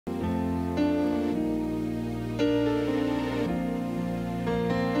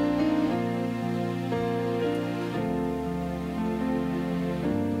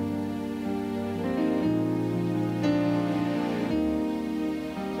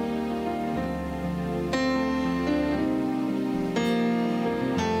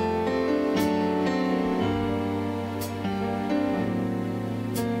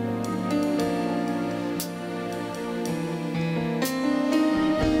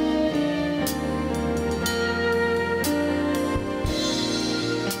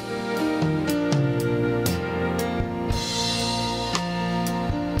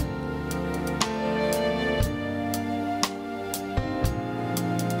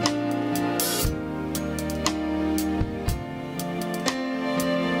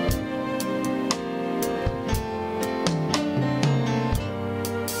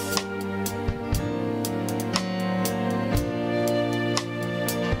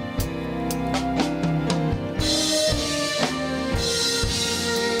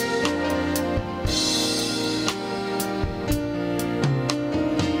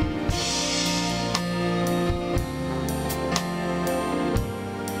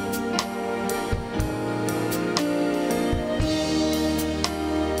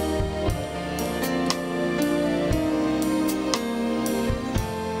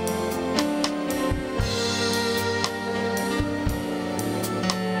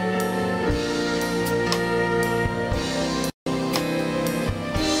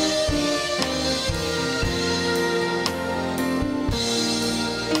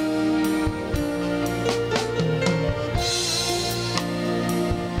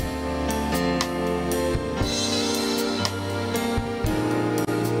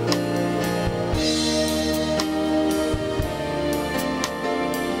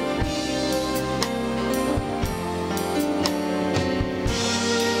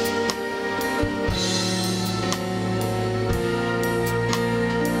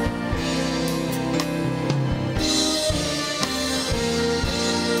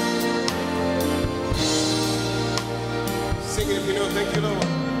Thank you, Lord.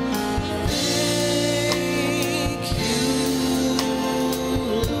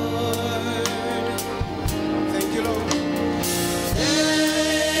 Thank you, Lord.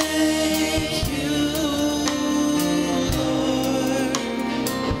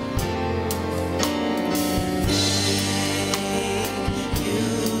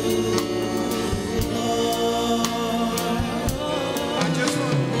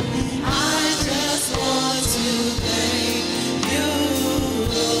 I just want to thank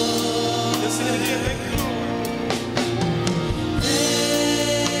you,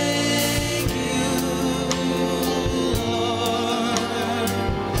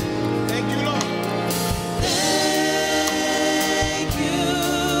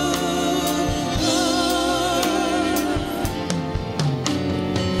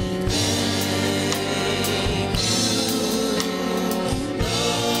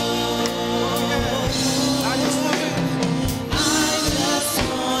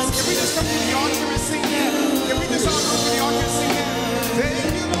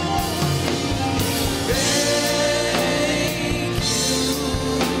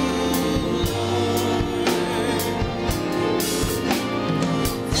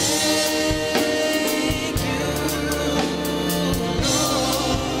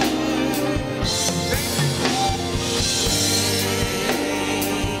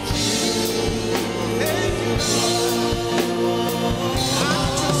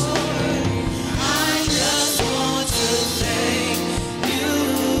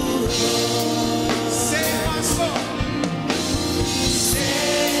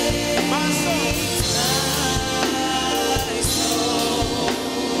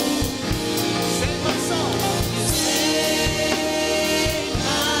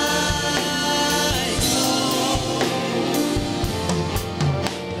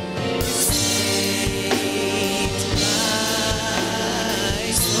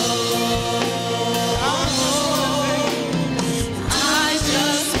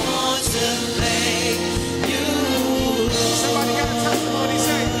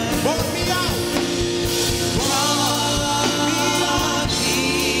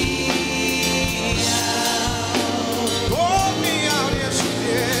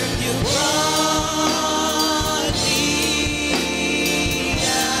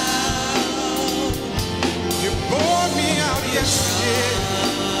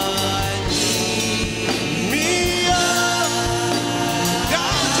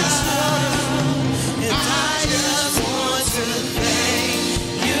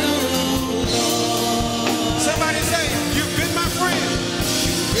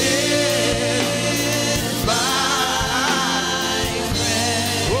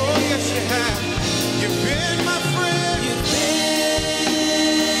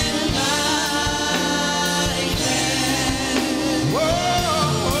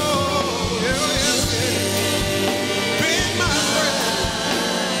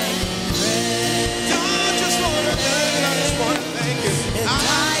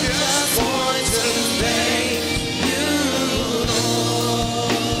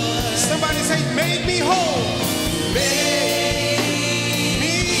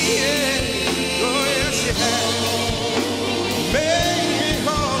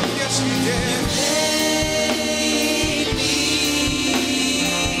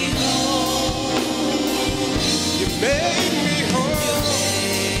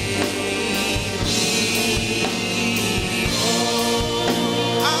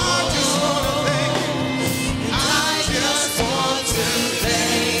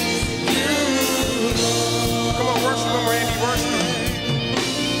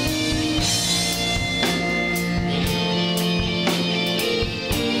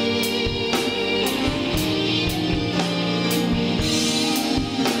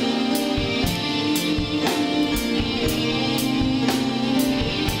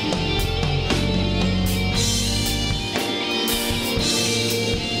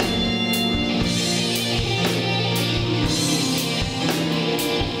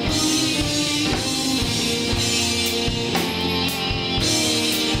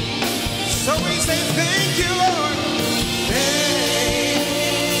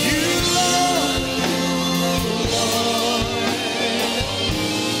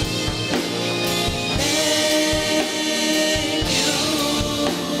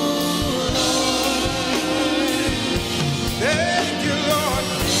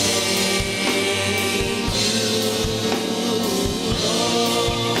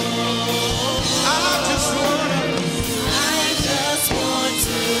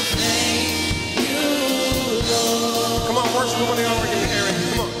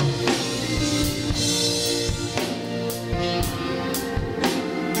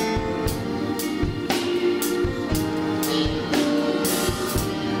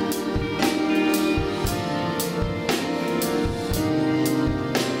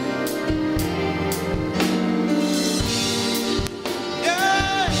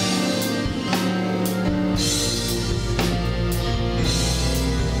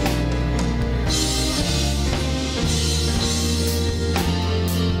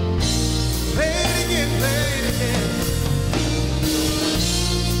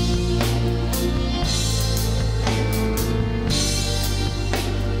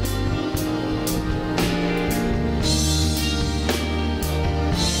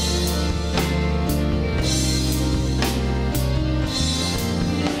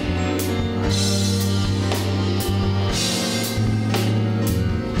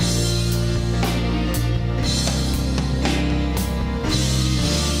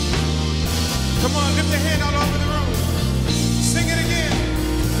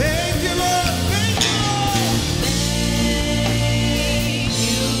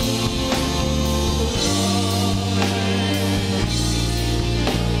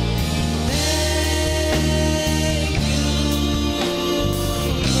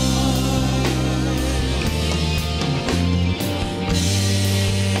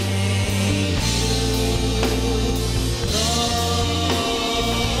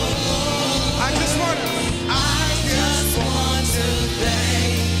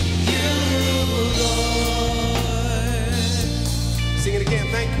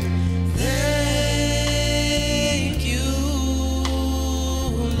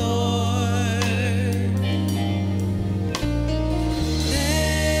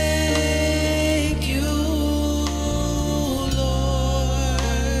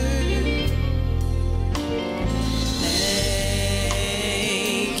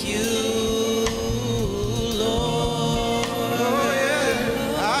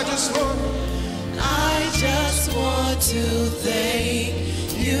 to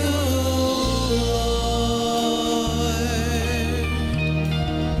thank you,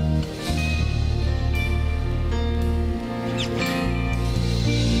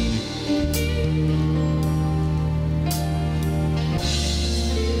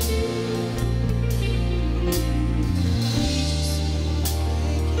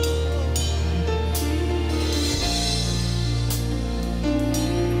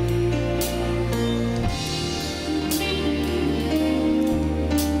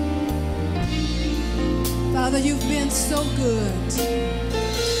 Father, you've been so good.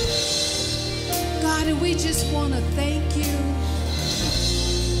 God, and we just want to thank you.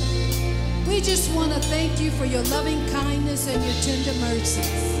 We just want to thank you for your loving kindness and your tender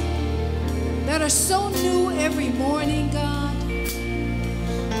mercies that are so new every morning, God.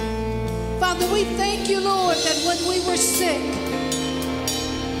 Father, we thank you, Lord, that when we were sick,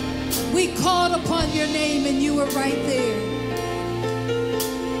 we called upon your name and you were right there.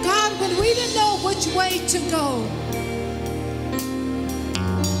 God, when we didn't know which way to go,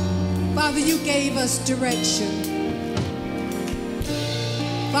 Father, you gave us direction.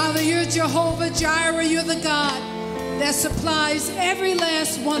 Father, you're Jehovah Jireh. You're the God that supplies every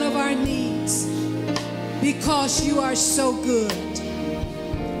last one of our needs because you are so good.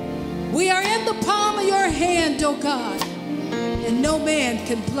 We are in the palm of your hand, oh God, and no man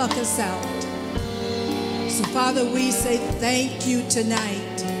can pluck us out. So, Father, we say thank you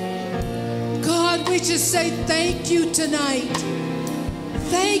tonight. God, we just say thank you tonight.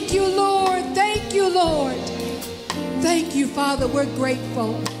 Thank you, Lord. Thank you, Lord. Thank you, Father. We're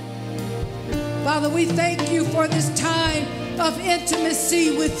grateful. Father, we thank you for this time of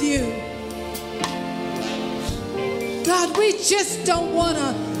intimacy with you. God, we just don't want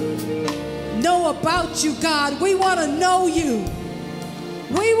to know about you, God. We want to know you.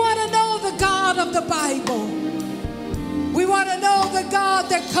 We want to know the God of the Bible. We want to know the God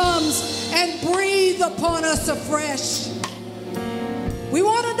that comes and breathes upon us afresh. We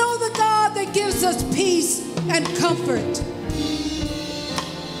want to know the God that gives us peace and comfort.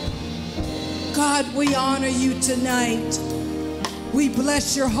 God, we honor you tonight. We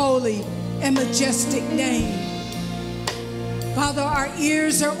bless your holy and majestic name. Father, our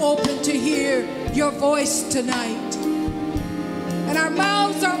ears are open to hear your voice tonight. And our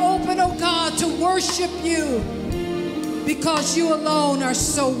mouths are open, oh God, to worship you because you alone are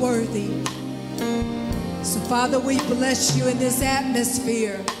so worthy. So, Father, we bless you in this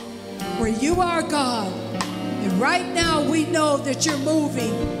atmosphere where you are God. And right now we know that you're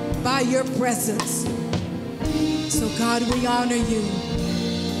moving by your presence. So, God, we honor you.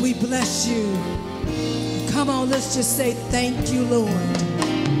 We bless you. Come on, let's just say thank you, Lord.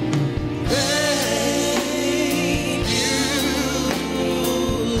 thank you,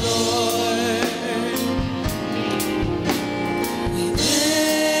 Lord. We thank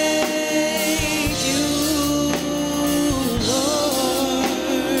you, Lord.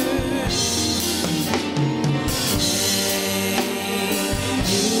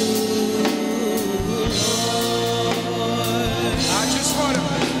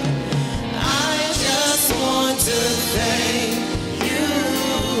 I just want to Thank you,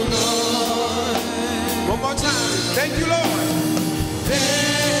 Lord. one more time. Thank you, Lord. Thank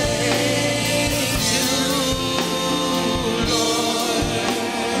you, Lord.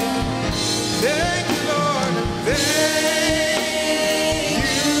 Thank you, Lord. Thank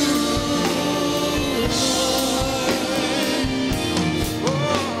you, Lord. Oh,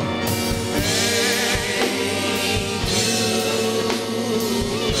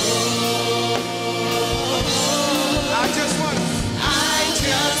 I just want to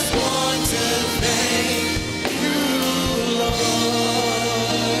Thank you, Lord.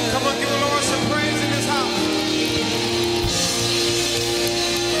 come on, give the Lord some praise in this house.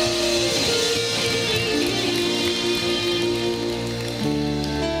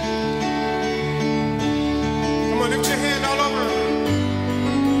 Come on, lift your hand all over.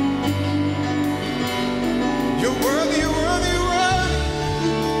 You're worthy, you're worthy, you're worthy.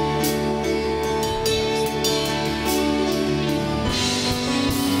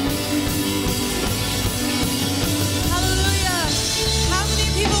 Hallelujah. How many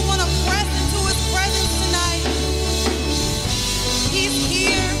people want to press into his presence tonight? He's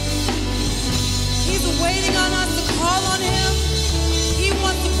here. He's waiting on us to call on him. He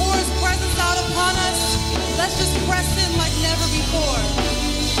wants to pour his presence out upon us. Let's just press in like never before.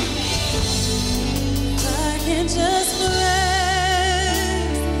 I can just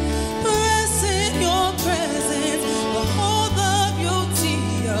press in your presence, behold the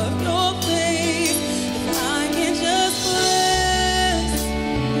beauty of your face. I can just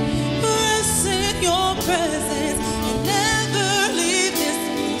press in your presence and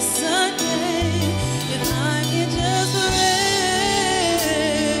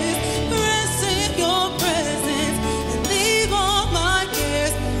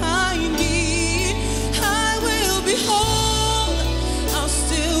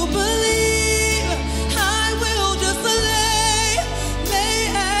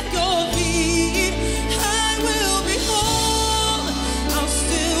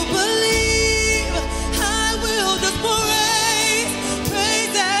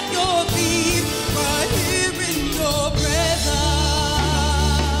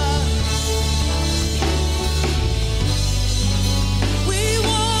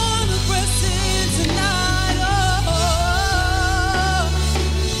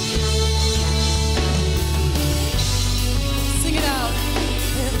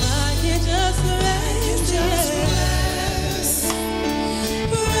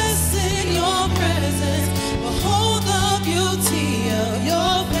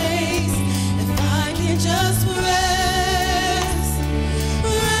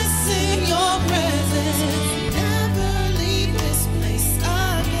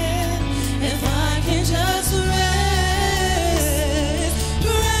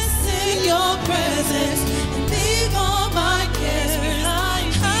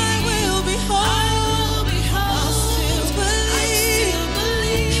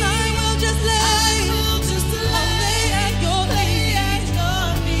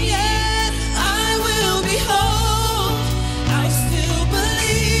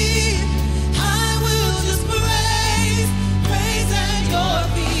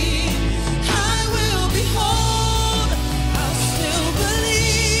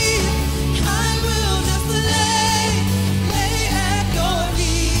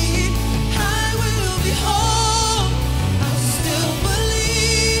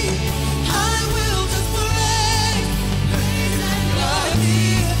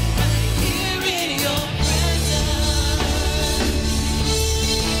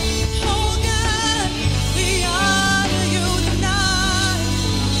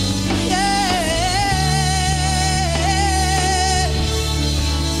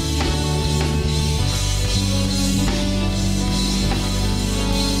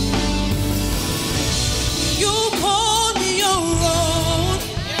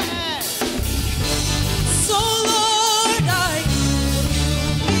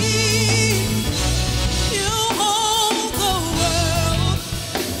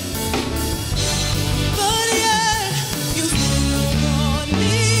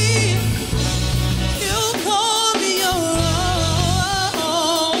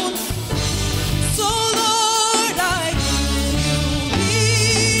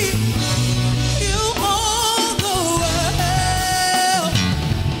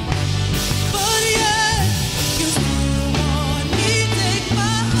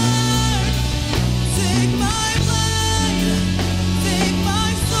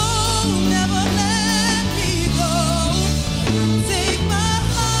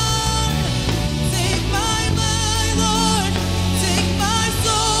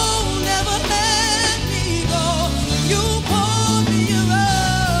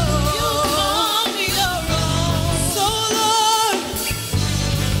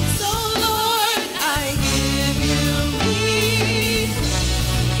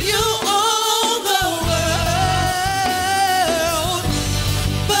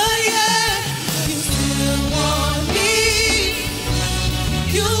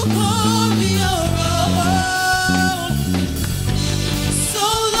call me your own. So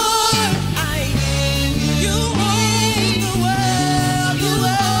Lord, I give you all the world, you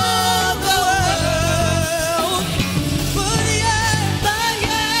own the world. But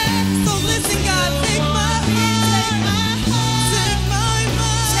yeah. So listen, God, take my heart, take my mind,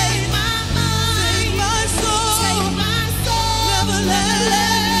 take my soul, never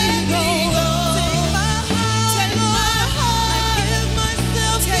let me go. Take my heart, I give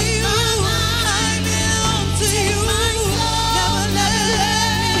myself to you. I belong to you. Never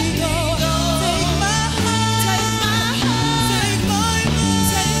let me go. Take my heart, take my mind,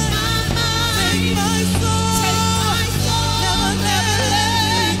 take my soul, never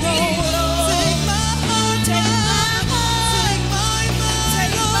let me go. Take my heart, take my mind,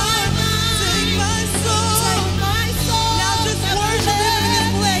 take my soul. Now just worship Him in this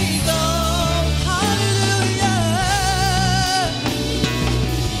place. Hallelujah.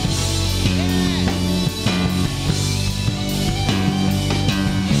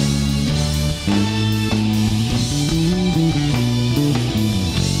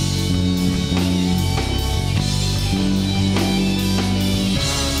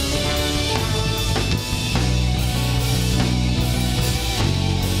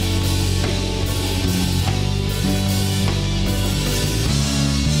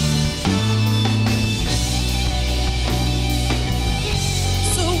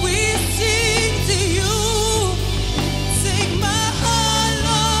 So we sing to you. Take my heart,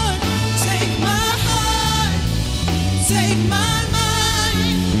 Lord. Take my heart. Take my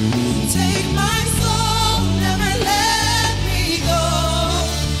mind. Take my soul. Never let me go.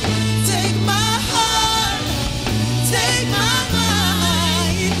 Take my heart. Take my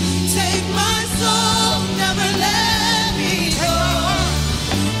mind. Take my soul. Never let me go.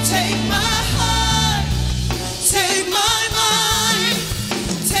 Take my heart. Take my mind.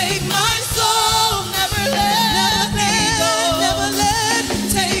 Take my soul, never let me go. Never let.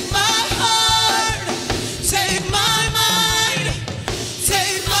 Take my heart, take my mind,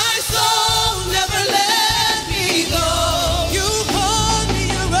 take my soul, never let me go. You call me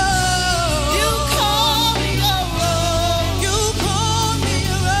your own. You call me your own. You call me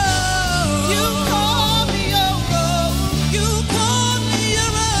your own. You call me your own. You call me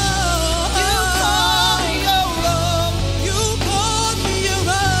your own. You call me your own. You call me your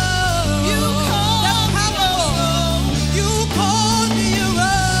own. You call that's powerful. You call me your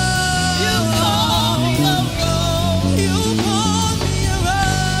own. You call me your own. You call me your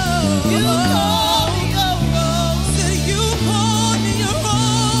own. You call me your own. Said you call me your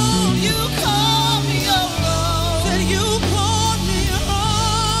own. You call me your own. Said you call me your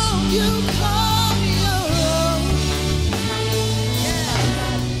own. You call me your own.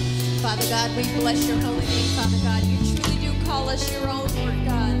 Father God, we bless your holy name, Father God. You truly do call us your own, Lord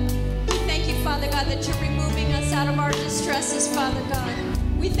God. We thank you, Father God, that you're removing us out of our distresses, Father God.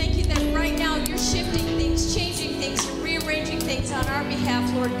 We thank you that right now you're shifting things, changing things, and rearranging things on our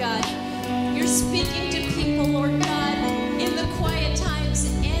behalf, Lord God. You're speaking to people, Lord God, in the quiet times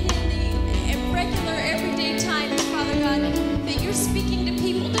and in the regular, everyday times, Father God, that you're speaking to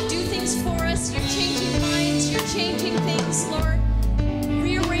people to do things for us. You're changing minds, you're changing things, Lord,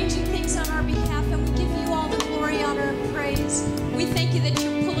 rearranging things on our behalf, and we give you all the glory, honor, and praise. We thank you that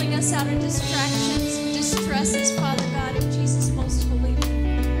you're pulling us out of distractions, distresses, Father God, in Jesus' most holy name.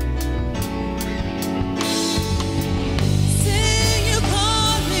 Sing, you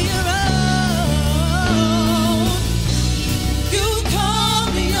call me your own. You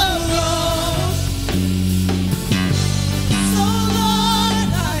call me your own. So Lord,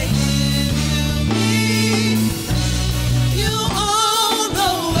 I give you me. You own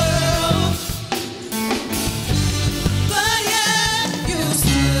the world, but yet you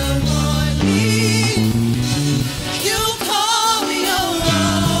still want me. You call me your own.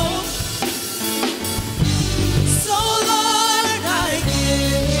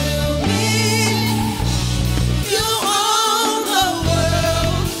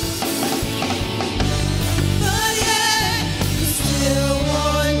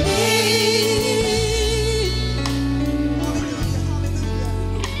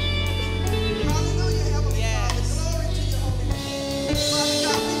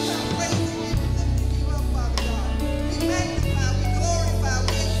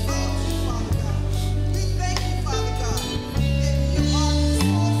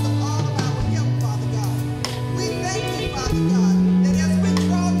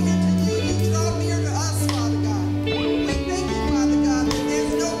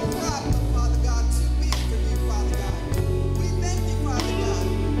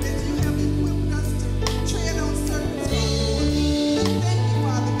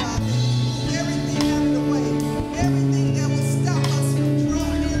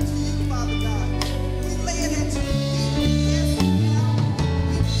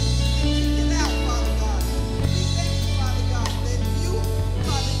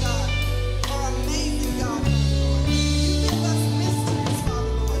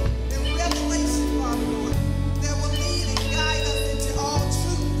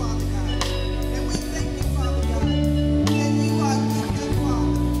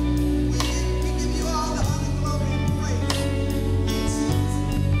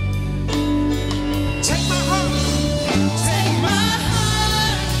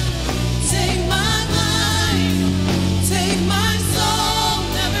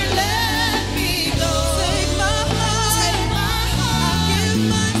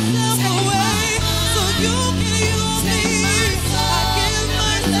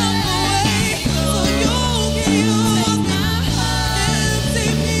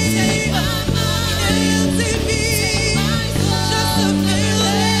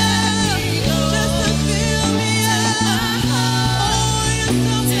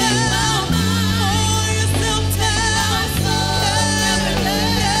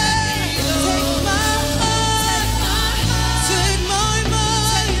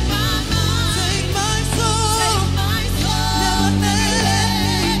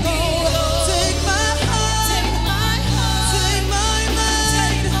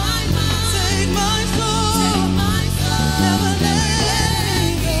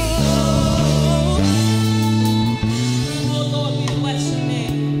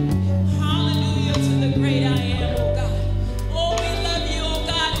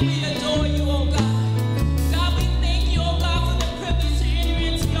 we adore you, oh God. God, we thank you, oh God, for the privilege to enter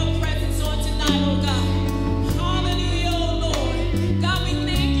into your presence on tonight, oh God. Hallelujah, oh Lord. God, we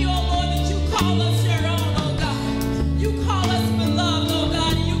thank you, oh Lord, that you call us your own, oh God. You call us beloved, oh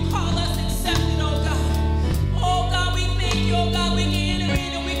God, and you call us accepted, oh God. Oh God, we thank you, oh God, we can enter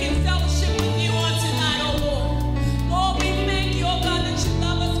in and we can fellowship with you on tonight, oh Lord. Lord, we thank you, oh God, that you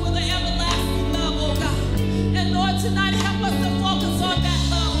love us with an everlasting love, oh God. And Lord, tonight help us to focus on that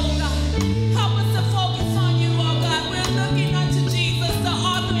love, oh God. Help us to focus on you, oh God. We're looking unto Jesus, the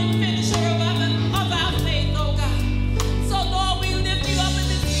author and finisher of our faith, oh God. So Lord, we lift you up in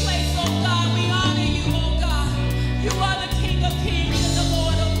this place, oh God. We honor you, oh God. You are the King of kings and the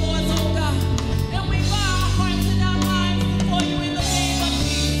Lord of lords, oh God. And we bow our hearts and our minds before you in the name of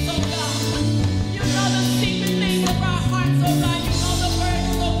Jesus, oh God. You know the secret things of our hearts, oh God. You know the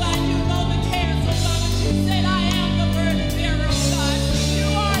burdens, oh God. You know the cares, oh God. But you said, I am the burden bearer, oh God. You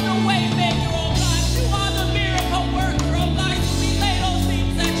are the way maker, oh God. You are the miracle worker, oh God. So we lay those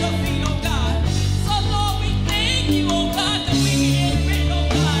things at your feet, oh God. So Lord, we thank you, oh God, that we can enter in, oh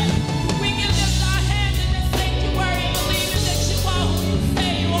God. We can lift our hands in the sanctuary, believing that you are who you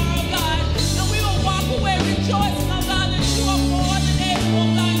say you are, oh God. And we will walk away rejoicing, oh God, that you are more than able, oh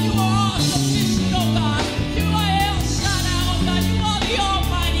God. You are all sufficient, oh God. You are El Shaddai, oh God. You are the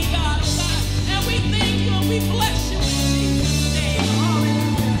Almighty God, oh God. And we thank you and we bless you in Jesus' name. Hallelujah.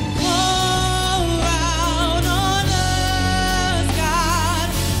 Pour out on us, God.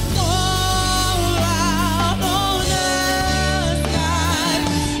 Pour out on us, God.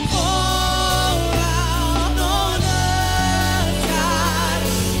 Pour out on us, God.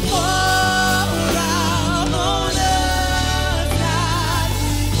 Pour out on us, God.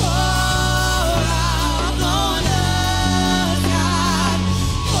 Pour out on us, God.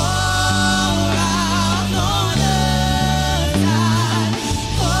 Pour out on us, God.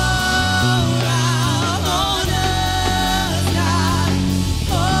 Pour out on us, God. Pour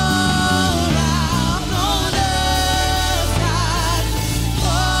out on us, God. Pour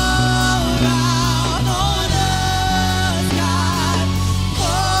out on us, God. Pour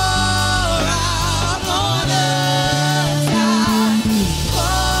out on us, God. Pour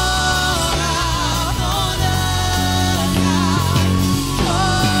out on us, God. Pour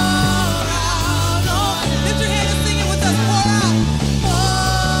out on us. Lift your hand and sing it with us. Pour out. Pour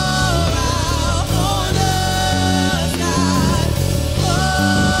out on us, God. Pour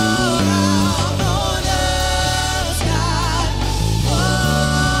out on us, God. Pour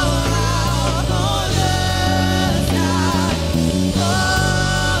out on us, God. Pour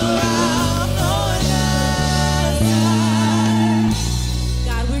out on us, God.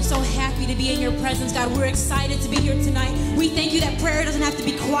 God, we're so happy to be in your presence, God. We're excited to be here tonight. We thank you that prayer doesn't have to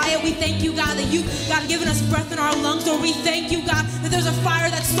be quiet. We thank you, God, that you, God, given us breath in our lungs. Lord, we thank you, God, that there's a fire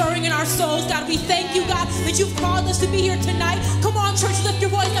that's stirring in our souls, God. We thank you, God, that you've called us to be here tonight. Come on, church, lift your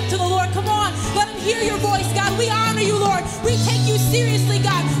voice up to the Lord. Come on, let him hear your voice, God. We honor you, Lord. We take you seriously,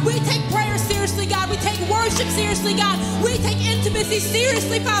 God. We take prayer seriously, God. We take worship seriously, God. We take intimacy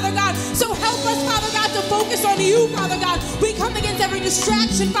seriously, Father God. So help us, Father God, to focus on you, Father God. We come against every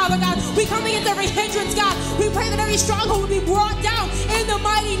distraction, Father God. We come against every hindrance, God. We pray that every stronghold will be brought down in the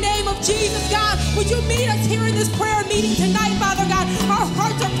mighty name of Jesus, God. Would you meet us here in this prayer meeting tonight, Father God? Our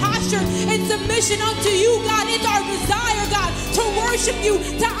hearts are postured in submission unto you, God. It's our desire, God, to worship you,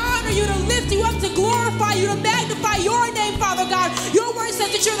 to honor you, to lift you up, to glorify you, to magnify your name, Father God. Your word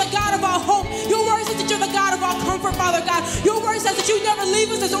says that you're the God of our hope. Your word says that you're the God of our comfort, Father God. Your word says that you never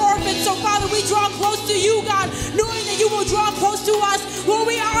leave us as orphans. So, Father, we draw close to you, God, knowing that you will draw close to us. Lord,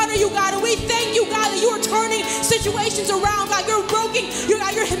 we honor you, God, and we thank you, God, that you are turning situations around, God. You're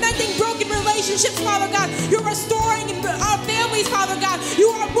mending broken relationships, Father God. You're restoring our families, Father God. You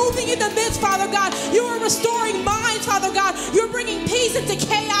are moving in the midst, Father God. You are restoring minds, Father God. You're bringing peace into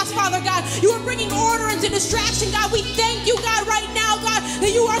chaos, Father God. You are bringing order into distraction, God. We thank you, God, right now, God,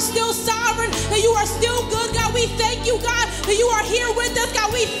 that you are still sovereign, that you are still good, God. We thank you, God, that you are here with us,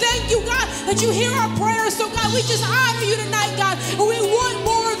 God. We thank you, God, that you hear our prayers. So, God, we just honor you tonight, God, and we want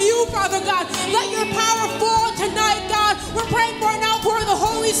more of you, Father God. Let your power fall tonight, God. We're praying for an outpouring of the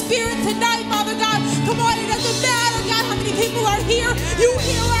Holy Spirit tonight, Father God. Come on, it doesn't matter, God, how many people are here. You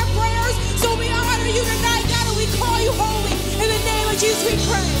hear our prayers, so we honor you tonight, God, and we call you holy. In the name of Jesus, we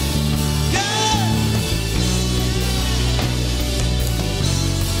pray.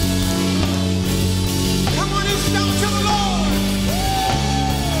 Come on and shout to the Lord.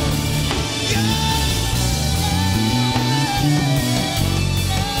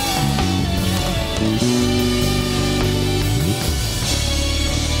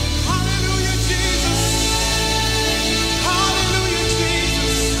 Hallelujah, Jesus. Hallelujah, Jesus.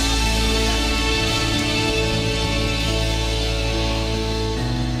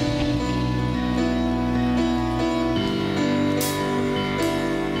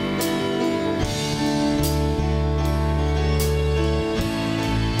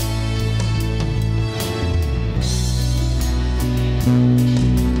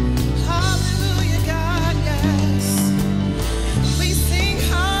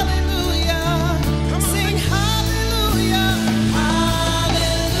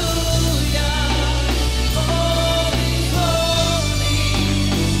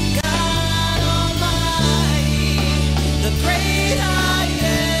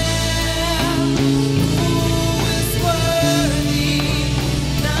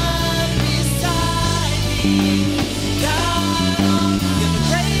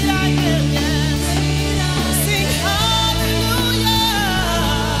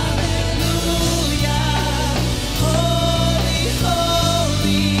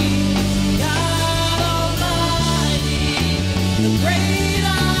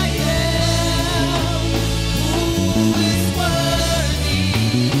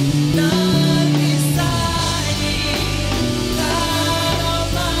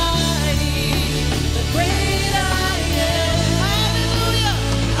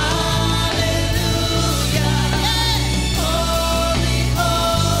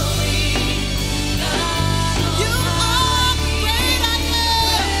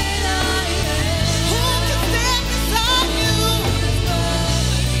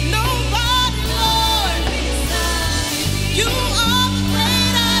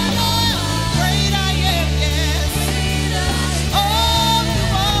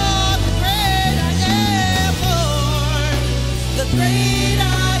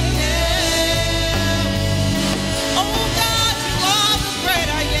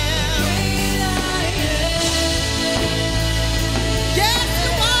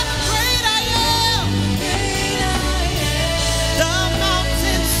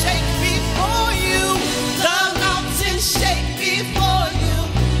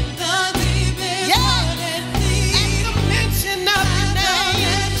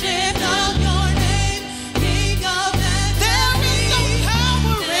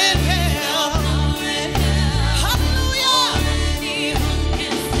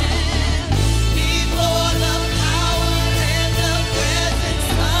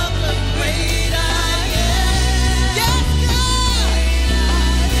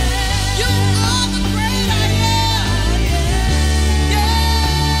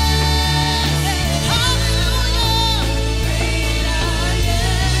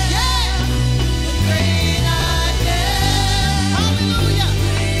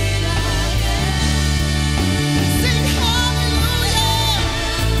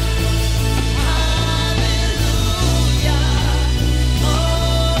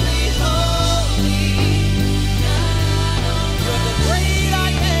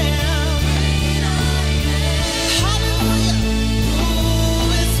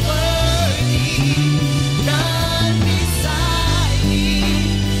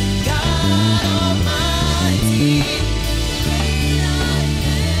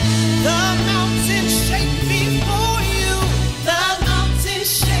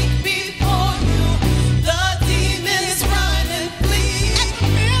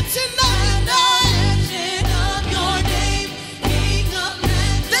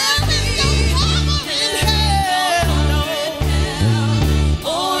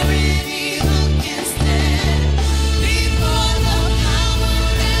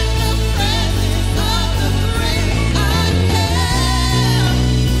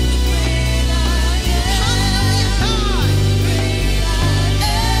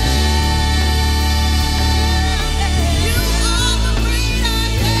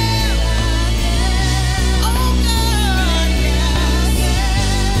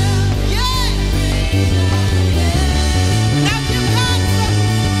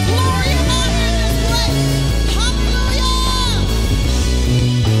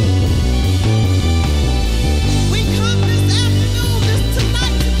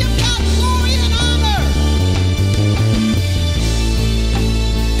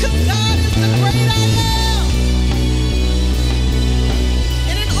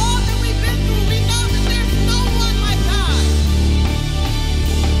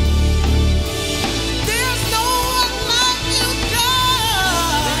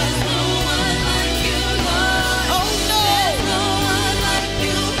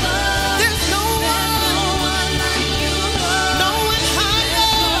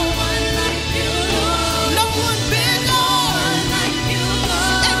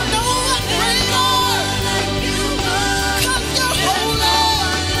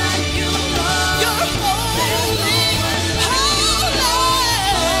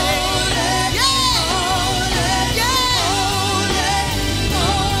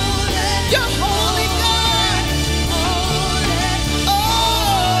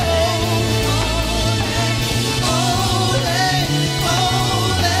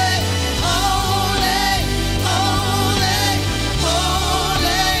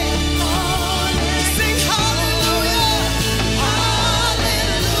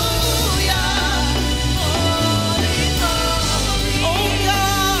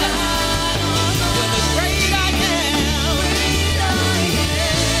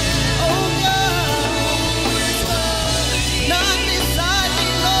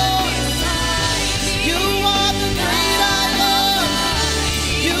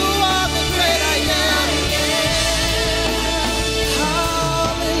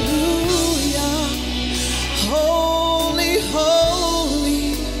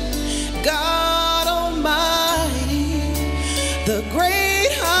 the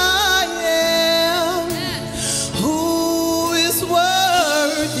great I am, who is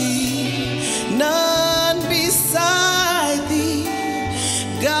worthy, none beside thee,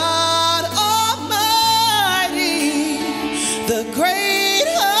 God Almighty, the great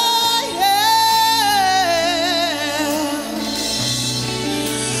I am.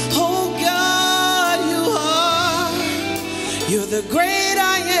 Oh God, you're the great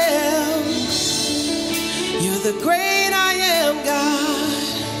I am. You're the great I am, God.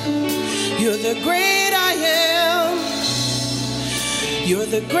 You're the great I am. You're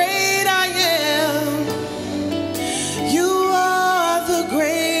the great I am. You are the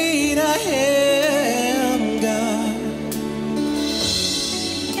great I am, God.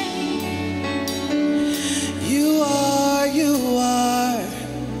 You are, you are.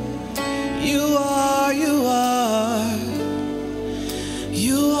 You are, you are.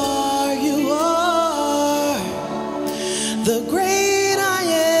 You are, you are. The great I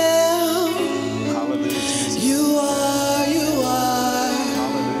am. Hallelujah, Jesus. You are, you are.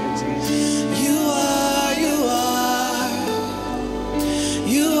 Hallelujah, Jesus. You are, you are.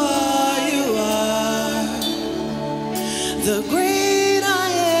 You are, you are. The great I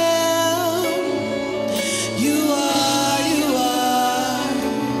am. You are, you are.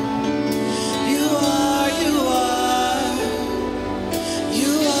 You are, you are.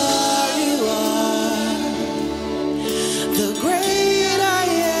 You are, you are. The great I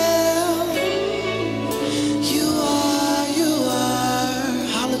am. You are, you are.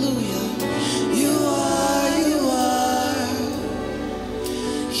 Hallelujah. You are, you are.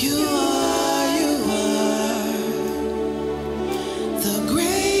 You are, you are. The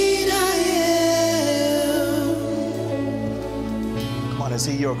great I am. Come on, is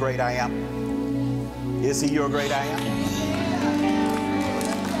he your great I am? Is he your great I am?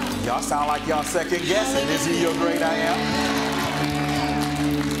 Y'all sound like y'all second guessing. Is he your great I am?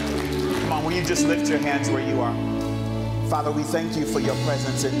 Come on, will you just lift your hands where you are? Father, we thank you for your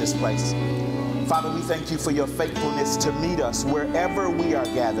presence in this place. Father, we thank you for your faithfulness to meet us wherever we are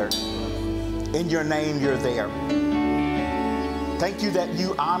gathered. In your name, you're there. Thank you that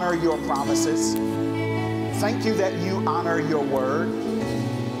you honor your promises. Thank you that you honor your word.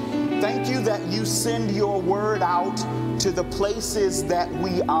 Thank you that you send your word out to the places that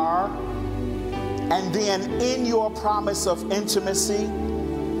we are. And then in your promise of intimacy,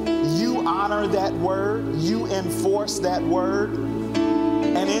 you honor that word, you enforce that word.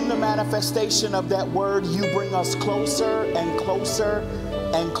 And in the manifestation of that word, you bring us closer and closer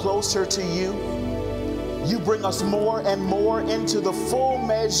and closer to you. You bring us more and more into the full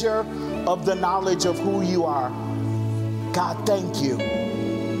measure of the knowledge of who you are. God, thank you.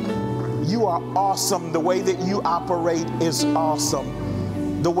 You are awesome. The way that you operate is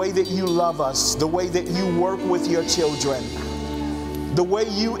awesome. The way that you love us, the way that you work with your children, the way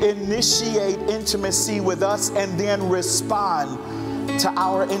you initiate intimacy with us and then respond to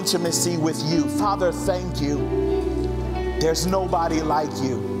our intimacy with you. Father, thank you. There's nobody like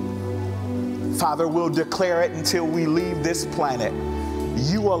you. Father, we'll declare it until we leave this planet.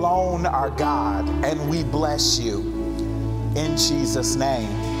 You alone are God, and we bless you in Jesus' name.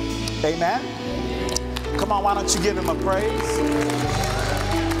 Amen. Come on, why don't you give him a praise?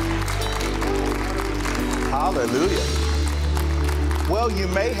 Hallelujah. Well, you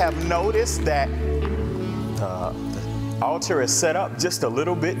may have noticed that the altar is set up just a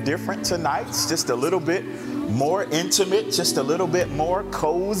little bit different tonight. It's just a little bit more intimate, just a little bit more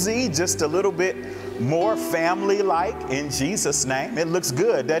cozy, just a little bit more family-like in Jesus' name. It looks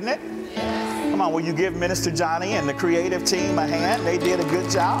good, doesn't it? Come on, will you give Minister Johnny and the creative team a hand? They did a good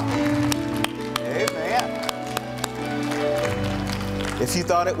job. Amen. If you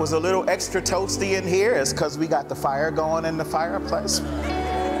thought it was a little extra toasty in here, it's because we got the fire going in the fireplace.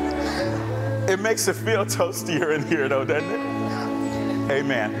 It makes it feel toastier in here, though, doesn't it?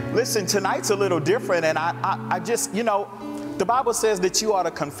 Amen. Listen, tonight's a little different, and I just, you know, the Bible says that you ought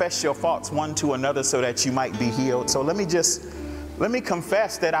to confess your faults one to another so that you might be healed. So let me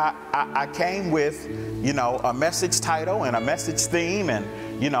confess that I came with, you know, a message title and a message theme and,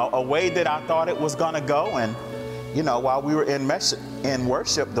 you know, a way that I thought it was going to go. And, you know, while we were in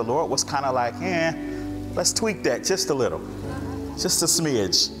worship, the Lord was kind of like, let's tweak that just a little, just a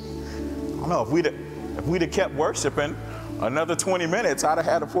smidge. I don't know, if we'd have kept worshiping another 20 minutes, I'd have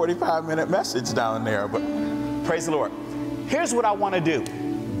had a 45-minute message down there, but praise the Lord. Here's what I want to do.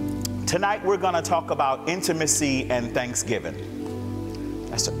 Tonight, we're going to talk about intimacy and thanksgiving.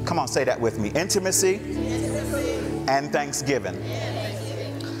 Come on, say that with me. Intimacy and thanksgiving.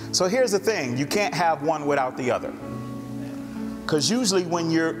 So here's the thing. You can't have one without the other. Because usually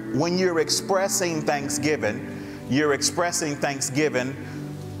when you're expressing thanksgiving, you're expressing thanksgiving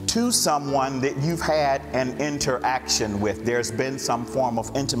to someone that you've had an interaction with. There's been some form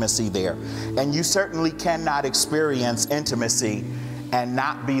of intimacy there. And you certainly cannot experience intimacy and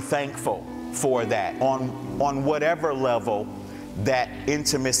not be thankful for that on whatever level that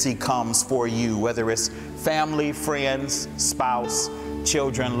intimacy comes for you, whether it's family, friends, spouse,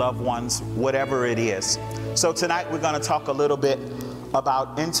 children, loved ones, whatever it is. So tonight we're going to talk a little bit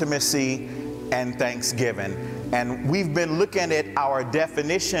about intimacy and thanksgiving. And we've been looking at our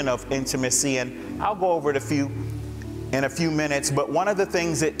definition of intimacy, and I'll go over it in a few minutes, but one of the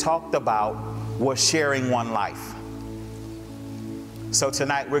things it talked about was sharing one life. So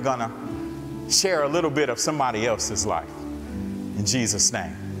tonight we're going to share a little bit of somebody else's life in Jesus'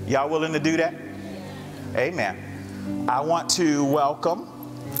 name. Y'all willing to do that? Amen. I want to welcome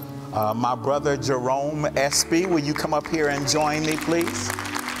my brother Jerome Espy. Will you come up here and join me, please?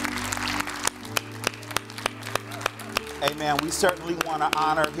 Amen. We certainly want to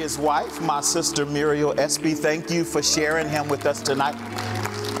honor his wife, my sister Muriel Espy. Thank you for sharing him with us tonight.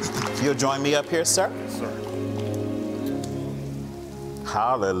 You'll join me up here, sir? Sir.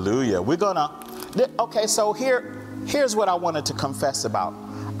 Hallelujah. We're going to, okay, so here's what I wanted to confess about.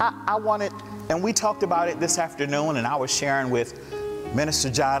 I wanted, and we talked about it this afternoon, and I was sharing with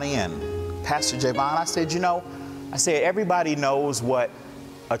Minister Johnny and Pastor Javon. I said, everybody knows what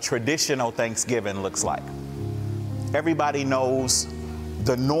a traditional Thanksgiving looks like. Everybody knows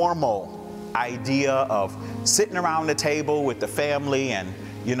the normal idea of sitting around the table with the family and,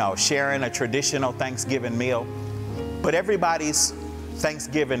 sharing a traditional Thanksgiving meal. But everybody's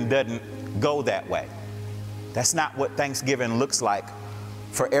Thanksgiving doesn't go that way. That's not what Thanksgiving looks like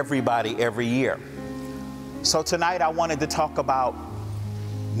for everybody every year. So tonight I wanted to talk about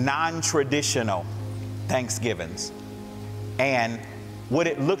non-traditional Thanksgivings and what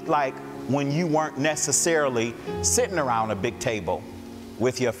it looked like when you weren't necessarily sitting around a big table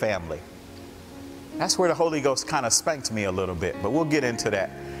with your family. That's where the Holy Ghost kind of spanked me a little bit, but we'll get into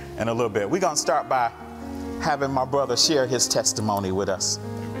that in a little bit. We're going to start by having my brother share his testimony with us.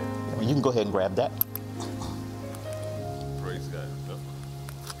 You can go ahead and grab that. Praise God.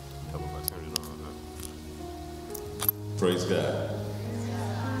 How about if I turn it on? Praise God.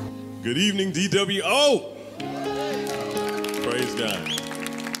 Good evening, DWO. Praise God.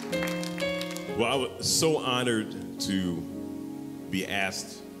 Well, I was so honored to be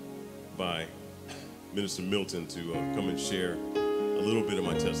asked by Minister Milton to come and share a little bit of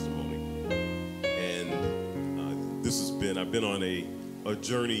my testimony. And I've been on a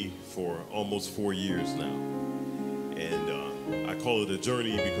journey for almost 4 years now. And I call it a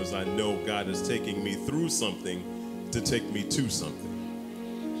journey because I know God is taking me through something to take me to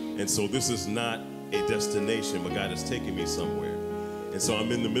something. And so this is not a destination, but God is taking me somewhere. And so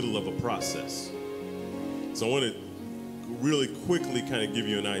I'm in the middle of a process. So I want to really quickly kind of give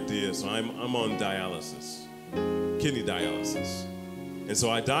you an idea. So I'm on dialysis, kidney dialysis. And so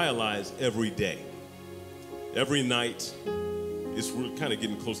I dialyze every day. Every night, it's really kind of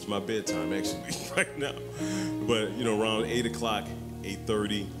getting close to my bedtime actually right now. But around 8 o'clock,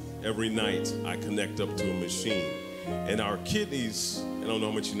 8:30, every night I connect up to a machine. And our kidneys, I don't know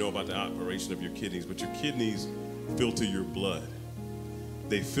how much you know about the operation of your kidneys, but your kidneys filter your blood.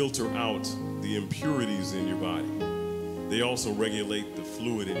 They filter out the impurities in your body. They also regulate the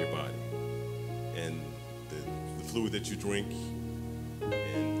fluid in your body and the fluid that you drink.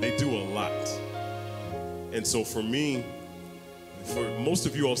 And they do a lot. And so for me, for most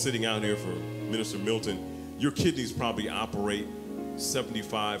of you all sitting out here, for Minister Milton, your kidneys probably operate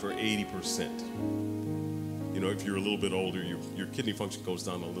 75 or 80%. If you're a little bit older, your kidney function goes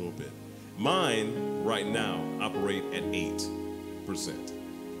down a little bit. Mine, right now, operate at 8%.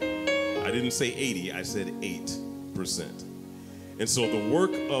 I didn't say 80, I said 8%. And so the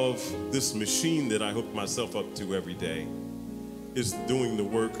work of this machine that I hook myself up to every day is doing the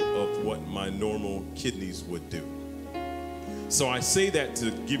work of what my normal kidneys would do. So I say that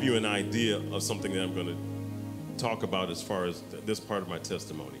to give you an idea of something that I'm going to talk about as far as this part of my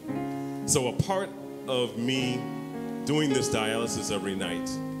testimony. So a part of me doing this dialysis every night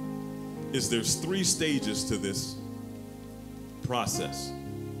is there's 3 stages to this process.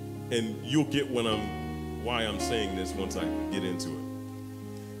 And you'll get why I'm saying this once I get into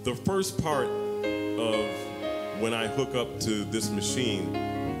it. The first part of when I hook up to this machine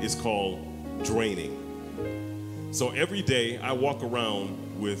is called draining. So every day I walk around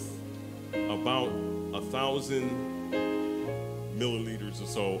with about 1,000 milliliters or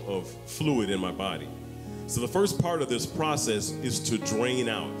so of fluid in my body. So the first part of this process is to drain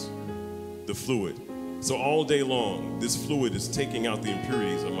out the fluid. So all day long, this fluid is taking out the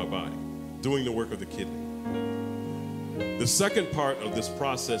impurities of my body, doing the work of the kidney. The second part of this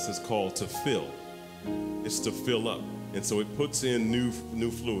process is called to fill. It's to fill up. And so it puts in new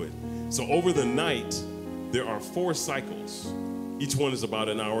fluid. So over the night, there are 4 cycles. Each one is about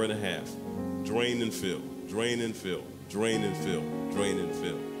an hour and a half. Drain and fill, drain and fill, drain and fill, drain and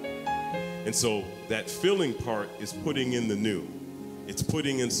fill. And so that filling part is putting in the new. It's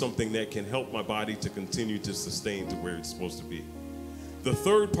putting in something that can help my body to continue to sustain to where it's supposed to be. The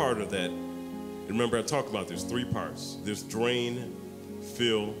third part of that, remember I talked about there's 3 parts. There's drain,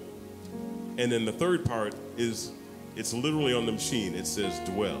 fill, and then the third part is, it's literally on the machine. It says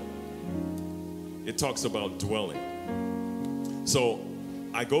dwell. It talks about dwelling. So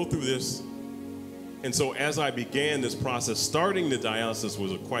I go through this, and so as I began this process, starting the dialysis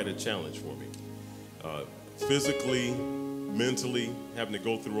was quite a challenge for me. Physically, mentally, having to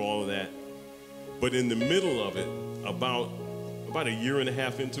go through all of that. But in the middle of it, about a year and a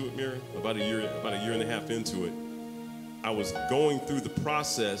half into it, Miriam, about a year and a half into it, I was going through the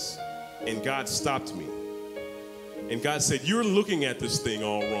process, and God stopped me. And God said, "You're looking at this thing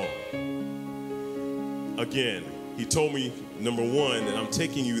all wrong." Again, he told me, number one, that I'm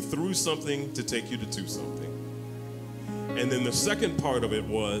taking you through something to take you to do something. And then the second part of it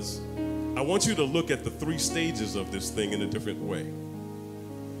was, I want you to look at the 3 stages of this thing in a different way.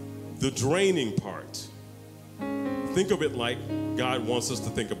 The draining part, think of it like God wants us to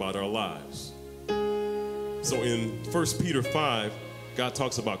think about our lives. So in 1 Peter 5, God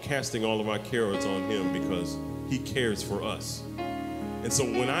talks about casting all of our cares on him because he cares for us. And so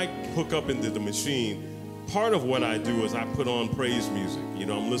when I hook up into the machine, part of what I do is I put on praise music. You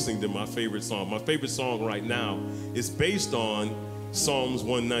know, I'm listening to my favorite song. My favorite song right now is based on Psalms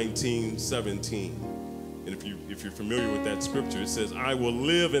 119:17. And if you're familiar with that scripture, it says, "I will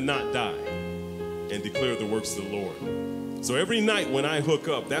live and not die and declare the works of the Lord." So every night when I hook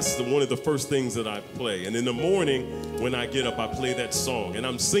up, that's one of the first things that I play. And in the morning when I get up, I play that song. And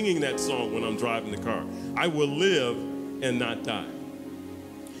I'm singing that song when I'm driving the car. I will live and not die.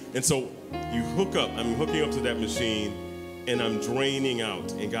 And so you hook up, I'm hooking up to that machine, and I'm draining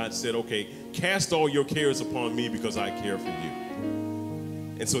out. And God said, "Okay, cast all your cares upon me because I care for you."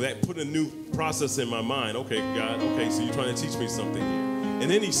 And so that put a new process in my mind. Okay, God, okay, so you're trying to teach me something here. And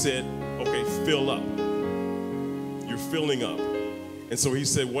then he said, "Okay, fill up." You're filling up. And so he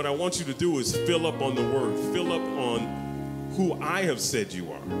said, what I want you to do is fill up on the word. Fill up on who I have said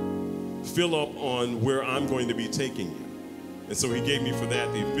you are. Fill up on where I'm going to be taking you. And so he gave me for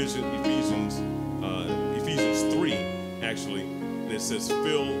that the Ephesians 3, actually. And it says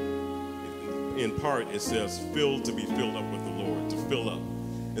fill, in part, it says fill to be filled up with the Lord, to fill up.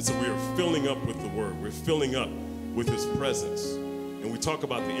 And so we are filling up with the word. We're filling up with his presence. And we talk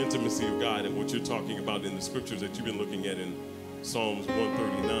about the intimacy of God and what you're talking about in the scriptures that you've been looking at in Psalms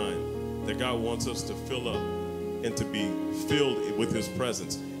 139, that God wants us to fill up and to be filled with his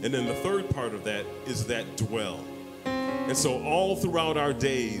presence. And then the third part of that is that dwell. And so all throughout our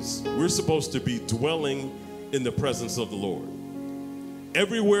days, we're supposed to be dwelling in the presence of the Lord.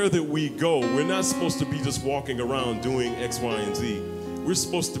 Everywhere that we go, we're not supposed to be just walking around doing X, Y, and Z. We're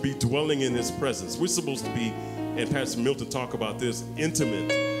supposed to be dwelling in his presence. We're supposed to be, and Pastor Milton talked about this,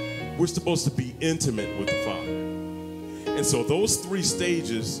 intimate. We're supposed to be intimate with the Father. And so those 3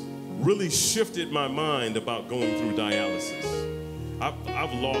 stages really shifted my mind about going through dialysis.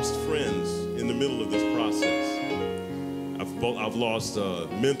 I've lost friends in the middle of this process. I've lost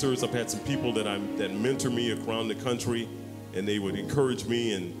mentors. I've had some people that mentor me around the country, and they would encourage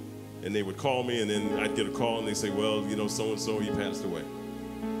me, and they would call me, and then I'd get a call, and they say, "Well, you know, so-and-so, he passed away."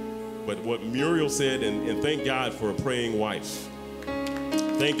 But what Muriel said, and thank God for a praying wife.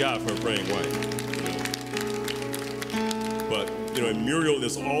 Thank God for a praying wife. But, you know, Muriel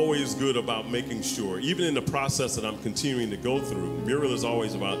is always good about making sure, even in the process that I'm continuing to go through, Muriel is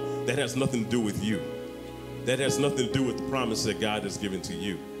always about, that has nothing to do with you. That has nothing to do with the promise that God has given to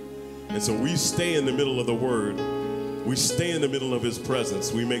you. And so we stay in the middle of the word. We stay in the middle of his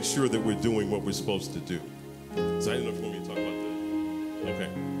presence. We make sure that we're doing what we're supposed to do. So I don't know if you want me to talk about that. Okay.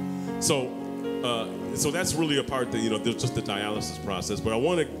 So that's really a part that, you know, there's just the dialysis process. But I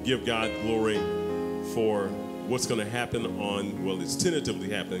want to give God glory for what's going to happen on, well, it's tentatively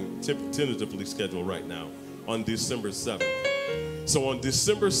tentatively scheduled right now, on December 7th. So on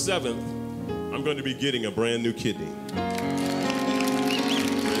December 7th, I'm going to be getting a brand new kidney. Praise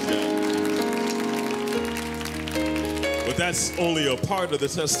God. But that's only a part of the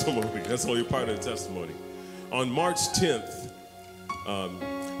testimony. That's only a part of the testimony. On March 10th,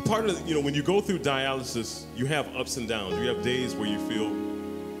 part of, you know, when you go through dialysis, you have ups and downs. You have days where you feel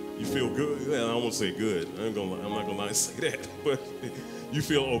good. Well, I won't say good. I'm not gonna lie and say that, but you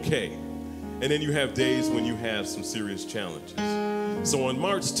feel okay. And then you have days when you have some serious challenges. So on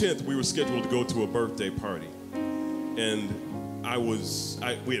March 10th, we were scheduled to go to a birthday party. And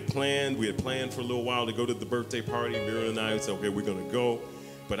we had planned for a little while to go to the birthday party. Mira and I said, okay, we're gonna go.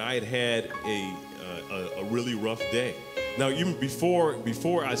 But I had a really rough day. Now, even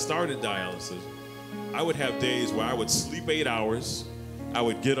before I started dialysis, I would have days where I would sleep 8 hours, I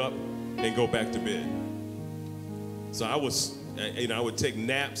would get up and go back to bed. So I would take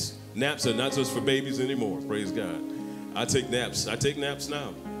naps. Naps are not just for babies anymore, praise God. I take naps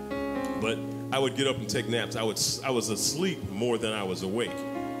now. But I would get up and take naps. I was asleep more than I was awake.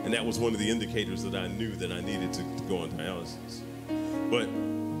 And that was one of the indicators that I knew that I needed to go on dialysis. But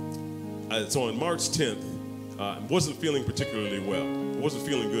so on March 10th, I wasn't feeling particularly well. I wasn't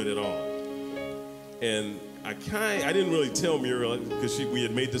feeling good at all. And I didn't really tell Mira because we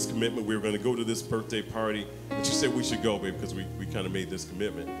had made this commitment. We were going to go to this birthday party. And she said we should go, babe, because we kind of made this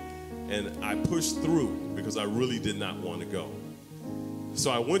commitment. And I pushed through because I really did not want to go. So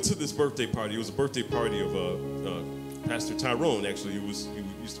I went to this birthday party. It was a birthday party of Pastor Tyrone, actually. He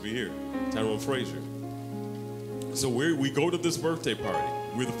used to be here, Tyrone Frazier. So we go to this birthday party.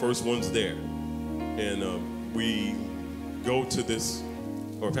 We're the first ones there. And we go to this,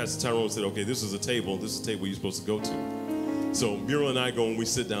 or Pastor Tyrone said, okay, this is a table. This is a table you're supposed to go to. So Mira and I go and we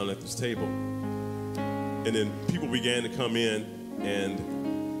sit down at this table. And then people began to come in, and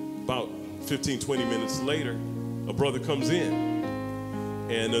about 15, 20 minutes later, a brother comes in.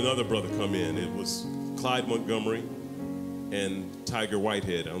 And another brother come in. It was Clyde Montgomery and Tiger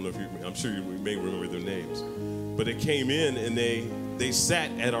Whitehead. I don't know if I'm sure you may remember their names. But they came in and they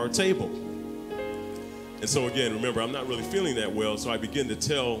sat at our table. And so again, remember, I'm not really feeling that well, so I begin to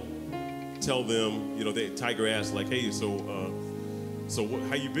tell them, Tiger asked like, hey, so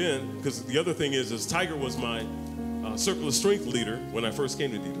how you been? Because the other thing is Tiger was my Circle of Strength leader when I first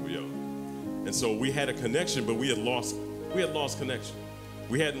came to DWO. And so we had a connection, but we had lost connection.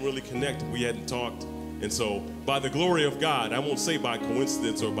 We hadn't really connected. We hadn't talked. And so by the glory of God, I won't say by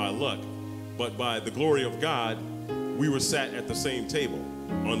coincidence or by luck, but by the glory of God, we were sat at the same table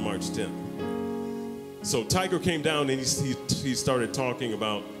on March 10th. So Tiger came down and he started talking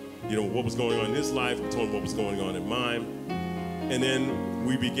about, what was going on in his life. I told him what was going on in mine. And then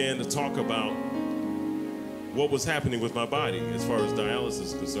we began to talk about what was happening with my body as far as dialysis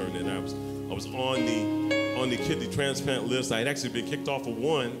is concerned. And I was on the kidney transplant list. I had actually been kicked off of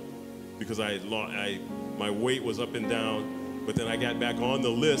one because my weight was up and down, but then I got back on the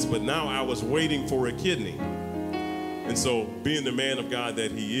list, but now I was waiting for a kidney. And so being the man of God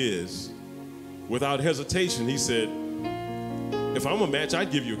that he is, without hesitation, he said, if I'm a match,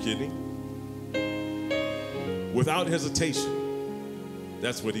 I'd give you a kidney. Without hesitation.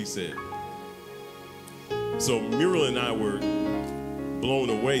 That's what he said. So Muriel and I were blown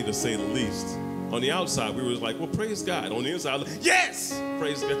away, to say the least. On the outside, we were like, well, praise God. On the inside, yes,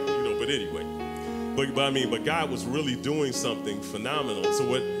 praise God. But anyway. But God was really doing something phenomenal. So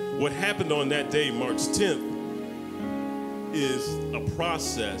what happened on that day, March 10th, is a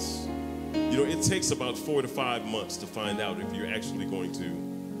process. It takes about 4 to 5 months to find out if you're actually going to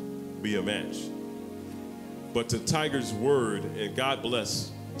be a match. But to Tiger's word, and God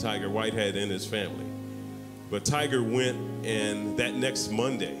bless Tiger Whitehead and his family. But Tiger went, and that next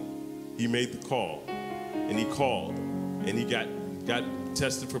Monday, he made the call, and he called, and he got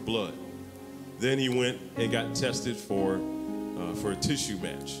tested for blood. Then he went and got tested for a tissue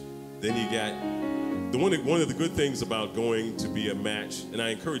match. Then he got one of the good things about going to be a match, and I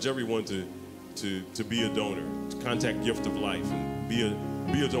encourage everyone to be a donor, to contact Gift of Life and be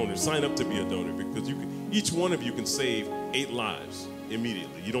a donor. Sign up to be a donor, because each one of you can save 8 lives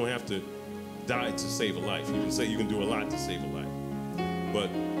immediately. You don't have to die to save a life. You can do a lot to save a life. But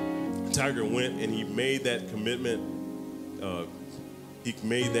Tiger went and he made that commitment. He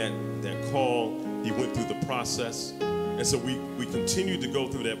made that call. He went through the process. And so we continued to go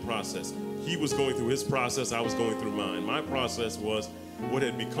through that process. He was going through his process. I was going through mine. My process was what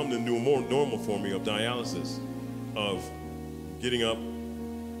had become the more normal for me of dialysis, of getting up,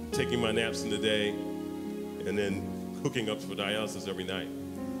 taking my naps in the day, and then hooking up for dialysis every night.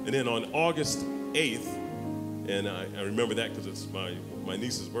 And then on August 8th, and I remember that because it's my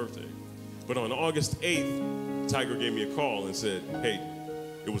niece's birthday, but on August 8th, Tiger gave me a call and said, hey,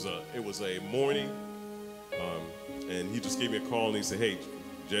 it was a morning, and he just gave me a call and he said, hey,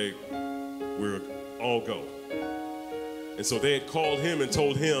 Jay, we're all go. And so they had called him and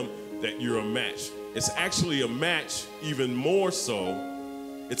told him that you're a match. It's actually a match even more so.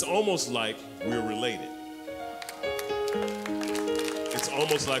 It's almost like we're related. It's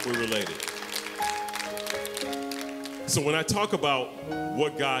almost like we're related. So when I talk about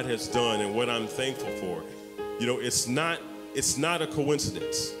what God has done and what I'm thankful for, you know, it's not a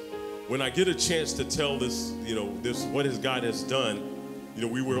coincidence. When I get a chance to tell this, you know, what God has done, you know,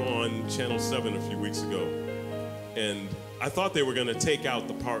 we were on Channel 7 a few weeks ago, and I thought they were going to take out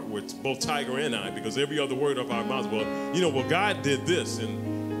the part where it's both Tiger and I, because every other word of our mouths, well, God did this,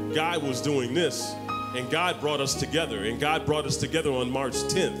 and God was doing this, and God brought us together, and God brought us together on March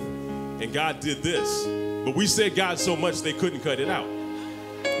 10th, and God did this. But we said God so much they couldn't cut it out.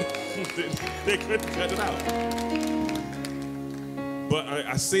 They couldn't cut it out. But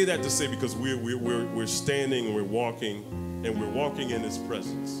I say that to say because we're standing and we're walking in His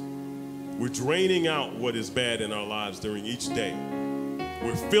presence. We're draining out what is bad in our lives during each day.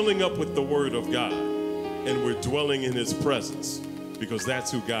 We're filling up with the Word of God, and we're dwelling in His presence because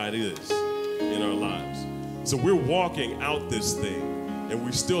that's who God is in our lives. So we're walking out this thing, and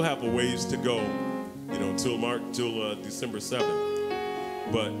we still have a ways to go, you know, till December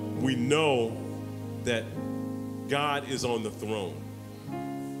 7th. But we know that God is on the throne.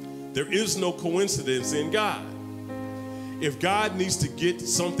 There is no coincidence in God. If God needs to get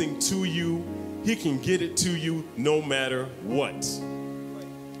something to you, He can get it to you no matter what.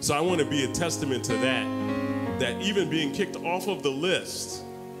 So I want to be a testament to that even being kicked off of the list,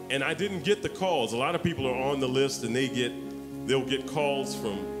 and I didn't get the calls. A lot of people are on the list and they'll get calls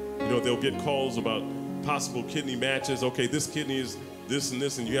from, you know, they'll get calls about possible kidney matches. Okay, this kidney is this and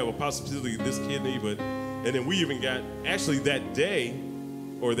this, and you have a possibility of this kidney, and then we even got, actually that day,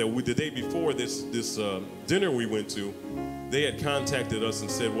 or the day before this dinner we went to, they had contacted us and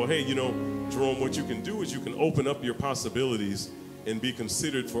said, well, hey, you know, Jerome, what you can do is you can open up your possibilities and be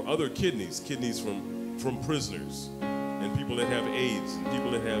considered for other kidneys from prisoners and people that have AIDS and people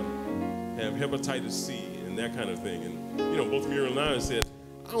that have hepatitis C and that kind of thing. And, you know, both Muriel and I said,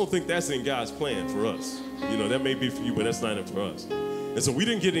 I don't think that's in God's plan for us. You know, that may be for you, but that's not it for us. And so we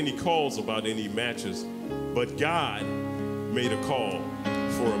didn't get any calls about any matches, but God made a call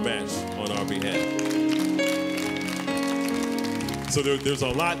for a match on our behalf. So there's a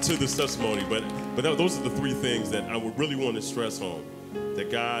lot to this testimony, but those are the three things that I would really want to stress home, that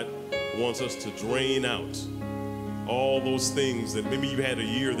God wants us to drain out all those things that maybe you had a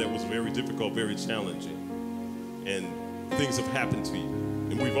year that was very difficult, very challenging, and things have happened to you.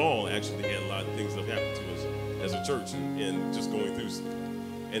 And we've all actually had a lot of things that have happened to us as a church and just going through stuff.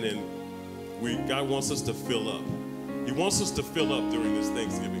 And then God wants us to fill up. He wants us to fill up during this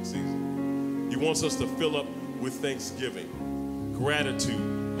Thanksgiving season. He wants us to fill up with thanksgiving,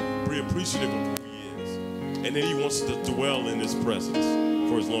 gratitude, be appreciative of who He is. And then He wants us to dwell in His presence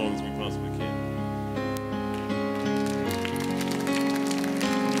for as long as we possibly can.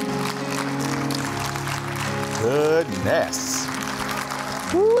 Goodness.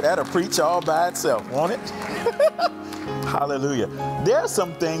 Woo, that'll preach all by itself, won't it? Hallelujah. There are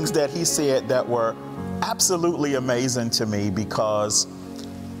some things that he said that were absolutely amazing to me because,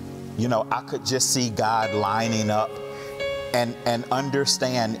 you know, I could just see God lining up and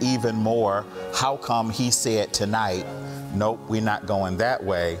understand even more how come He said tonight, nope, we're not going that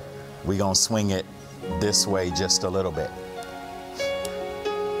way. We're going to swing it this way just a little bit.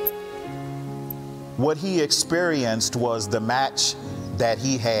 What he experienced was the match that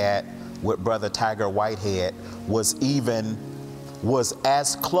he had with Brother Tiger Whitehead was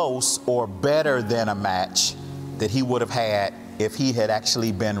as close or better than a match that he would have had if he had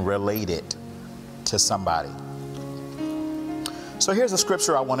actually been related to somebody. So here's a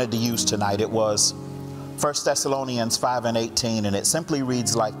scripture I wanted to use tonight. It was 1 Thessalonians 5:18, and it simply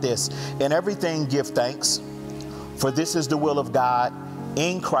reads like this: "In everything give thanks, for this is the will of God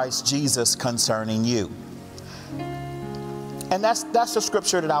in Christ Jesus concerning you." And that's the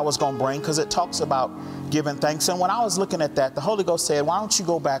scripture that I was going to bring because it talks about giving thanks. And when I was looking at that, the Holy Ghost said, why don't you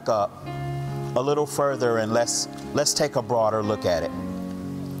go back up a little further and let's take a broader look at it.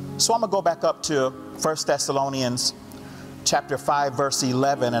 So I'm going to go back up to 1 Thessalonians chapter 5, verse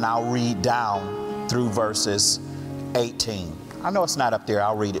 11, and I'll read down through verses 18. I know it's not up there.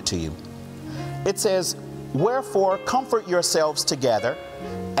 I'll read it to you. It says, "Wherefore comfort yourselves together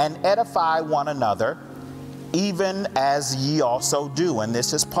and edify one another, even as ye also do." And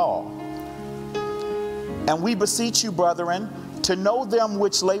this is Paul. "And we beseech you, brethren, to know them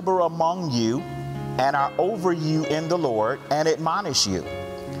which labor among you and are over you in the Lord, and admonish you,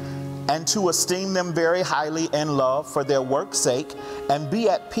 and to esteem them very highly in love for their work's sake, and be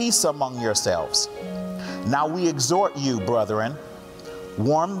at peace among yourselves. Now we exhort you, brethren,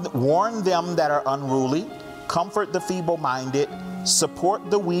 warn them that are unruly, comfort the feeble-minded, support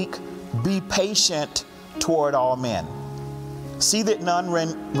the weak, be patient toward all men. See that none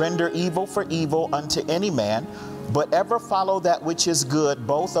render evil for evil unto any man, but ever follow that which is good,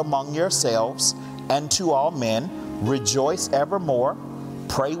 both among yourselves and to all men. Rejoice evermore,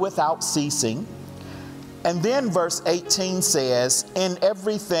 pray without ceasing. And then verse 18 says, in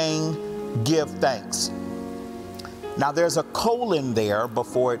everything give thanks. Now there's a colon there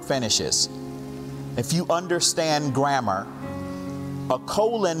before it finishes. If you understand grammar, a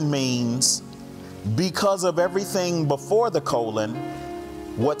colon means because of everything before the colon,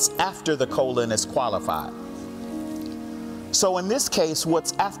 what's after the colon is qualified. So in this case,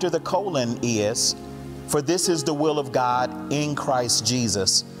 what's after the colon is, for this is the will of God in Christ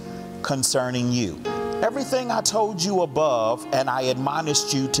Jesus concerning you. Everything I told you above, and I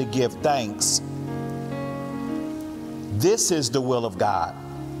admonished you to give thanks, this is the will of God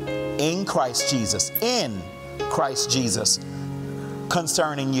in Christ Jesus,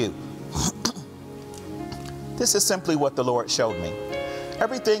 concerning you. This is simply what the Lord showed me.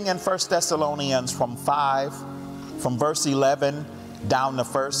 Everything in 1 Thessalonians from verse 11 down to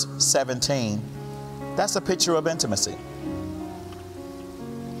verse 17, that's a picture of intimacy.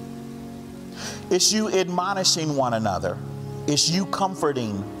 It's you admonishing one another. It's you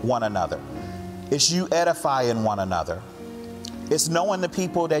comforting one another. It's you edifying one another. It's knowing the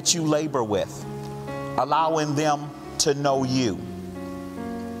people that you labor with, allowing them to know you.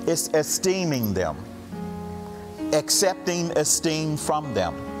 It's esteeming them, accepting esteem from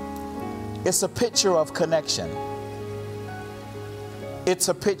them. It's a picture of connection. It's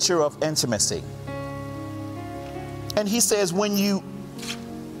a picture of intimacy. And he says when you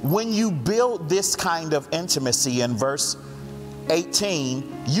build this kind of intimacy in verse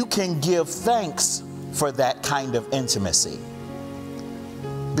 18, you can give thanks for that kind of intimacy,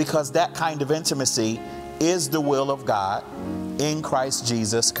 because that kind of intimacy is the will of God in Christ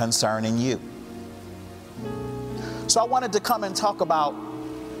Jesus concerning you. So I wanted to come and talk about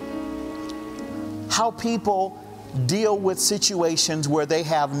how people deal with situations where they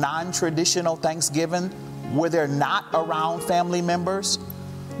have non-traditional Thanksgiving, where they're not around family members,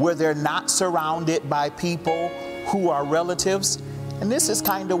 where they're not surrounded by people who are relatives. And this is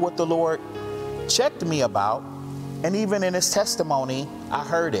kind of what the Lord checked me about. And even in his testimony, I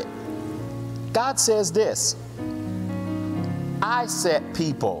heard it. God says this: I set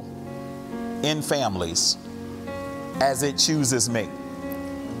people in families as it chooses me.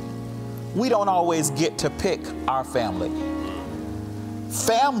 We don't always get to pick our family.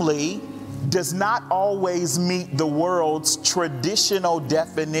 Family does not always meet the world's traditional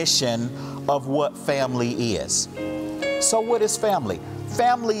definition of what family is. So what is family?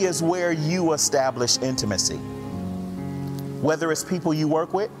 Family is where you establish intimacy. Whether it's people you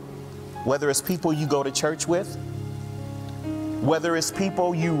work with, whether it's people you go to church with, whether it's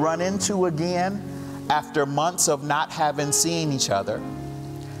people you run into again after months of not having seen each other,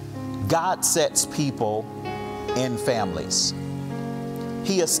 God sets people in families.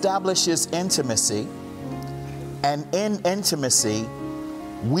 He establishes intimacy, and in intimacy,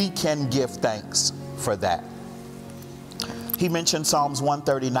 we can give thanks for that. He mentioned Psalms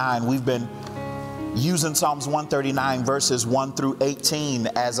 139. We've been using Psalms 139 verses 1 through 18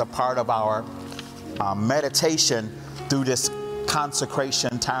 as a part of our meditation through this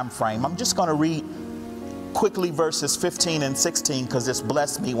consecration time frame. I'm just going to read quickly verses 15 and 16 because this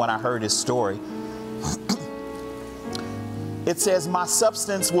blessed me when I heard his story. It says, my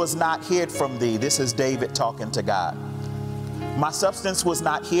substance was not hid from thee. This is David talking to God. My substance was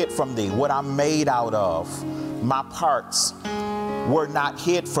not hid from thee. What I'm made out of, my parts were not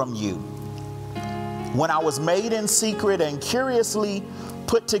hid from you. When I was made in secret and curiously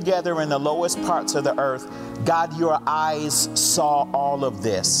put together in the lowest parts of the earth, God, your eyes saw all of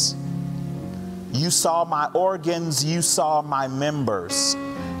this. You saw my organs, you saw my members,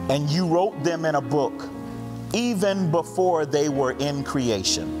 and you wrote them in a book even before they were in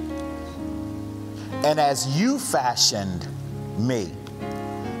creation. And as you fashioned me,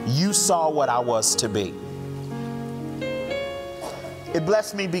 you saw what I was to be. It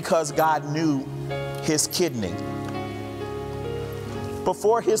blessed me because God knew his kidney.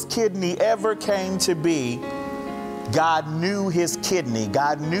 Before his kidney ever came to be, God knew his kidney.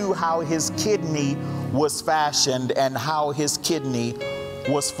 God knew how his kidney was fashioned and how his kidney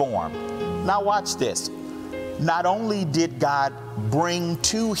was formed. Now watch this. Not only did God bring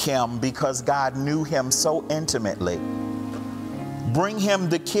to him, because God knew him so intimately, bring him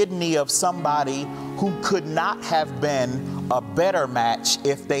the kidney of somebody who could not have been a better match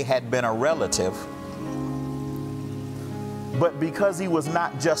if they had been a relative, but because he was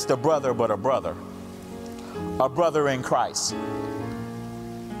not just a brother, but a brother in Christ.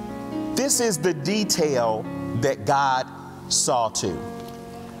 This is the detail that God saw to.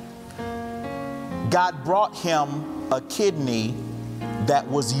 God brought him a kidney that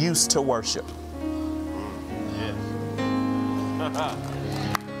was used to worship.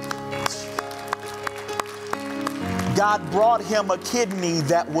 God brought him a kidney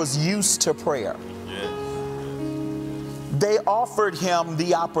that was used to prayer. They offered him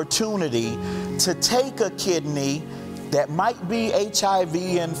the opportunity to take a kidney that might be HIV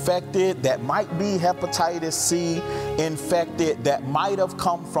infected, that might be hepatitis C infected, that might have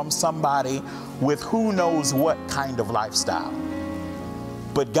come from somebody with who knows what kind of lifestyle.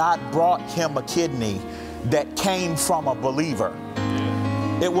 But God brought him a kidney that came from a believer.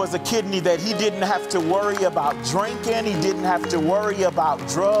 It was a kidney that he didn't have to worry about drinking. He didn't have to worry about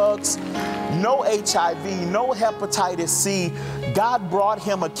drugs. No HIV, no hepatitis C. God brought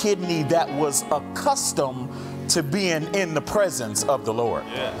him a kidney that was accustomed to being in the presence of the Lord.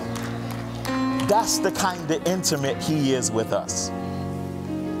 That's the kind of intimate he is with us.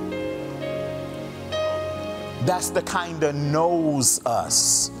 That's the kind of knows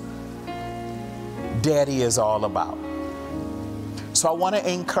us Daddy is all about. So I want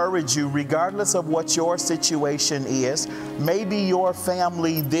to encourage you, regardless of what your situation is, maybe your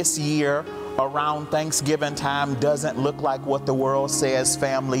family this year around Thanksgiving time doesn't look like what the world says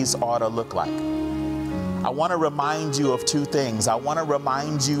families ought to look like. I want to remind you of two things. I want to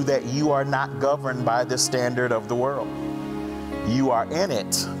remind you that you are not governed by the standard of the world. You are in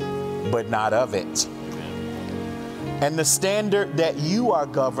it, but not of it. And the standard that you are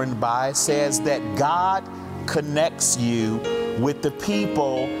governed by says that God connects you with the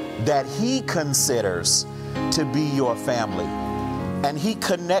people that he considers to be your family. And he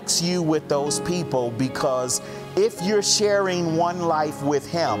connects you with those people because if you're sharing one life with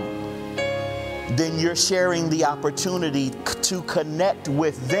him, then you're sharing the opportunity to connect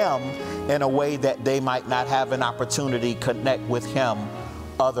with them in a way that they might not have an opportunity to connect with him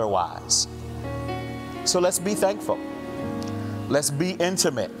otherwise. So let's be thankful. Let's be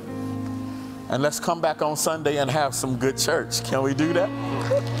intimate. And let's come back on Sunday and have some good church. Can we do that?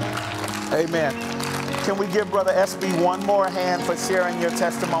 Amen. Can we give Brother SB one more hand for sharing your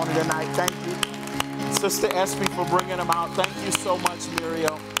testimony tonight? Thank you. Sister SB for bringing him out. Thank you so much,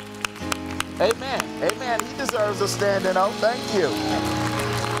 Muriel. Amen. Amen. He deserves a standing O. Thank you.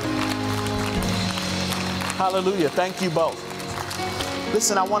 Hallelujah. Thank you both.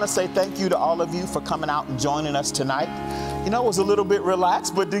 Listen, I want to say thank you to all of you for coming out and joining us tonight. You know, it was a little bit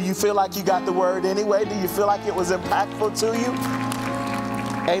relaxed, but do you feel like you got the word anyway? Do you feel like it was impactful to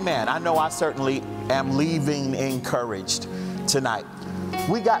you? Amen. I know I certainly am leaving encouraged tonight.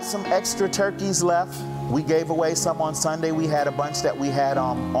 We got some extra turkeys left. We gave away some on Sunday. We had a bunch that we had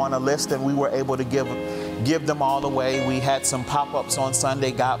on a list, and we were able to give them all away. We had some pop-ups on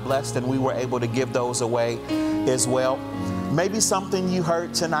Sunday, God blessed, and we were able to give those away as well. Maybe something you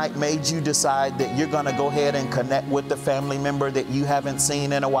heard tonight made you decide that you're going to go ahead and connect with the family member that you haven't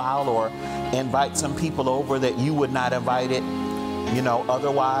seen in a while, or invite some people over that you would not invite it, you know,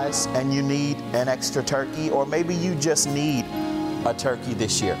 otherwise, and you need an extra turkey, or maybe you just need a turkey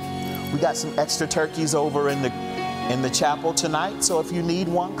this year. We got some extra turkeys over in the chapel tonight, so if you need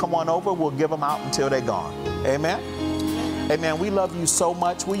one, come on over. We'll give them out until they're gone. Amen? Amen. We love you so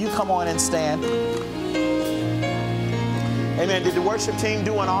much. Will you come on and stand? Amen. Did the worship team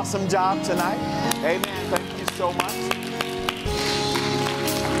do an awesome job tonight? Amen. Thank you so much.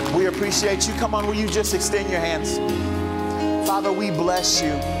 We appreciate you. Come on, will you just extend your hands? Father, we bless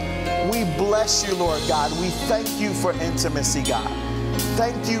you. We bless you, Lord God. We thank you for intimacy, God.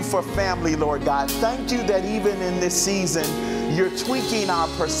 Thank you for family, Lord God. Thank you that even in this season, you're tweaking our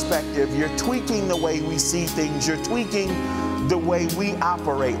perspective. You're tweaking the way we see things. You're tweaking the way we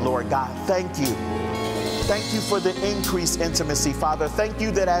operate, Lord God. Thank you. Thank you for the increased intimacy, Father. Thank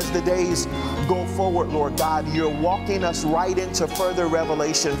you that as the days go forward, Lord God, you're walking us right into further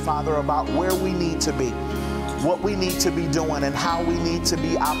revelation, Father, about where we need to be, what we need to be doing, and how we need to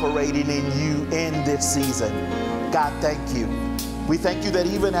be operating in you in this season. God, thank you. We thank you that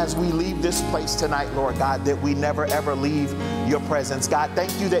even as we leave this place tonight, Lord God, that we never ever leave your presence. God,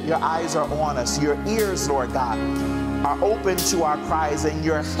 thank you that your eyes are on us. Your ears, Lord God, are open to our cries, and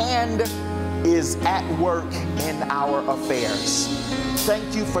your hand is at work in our affairs.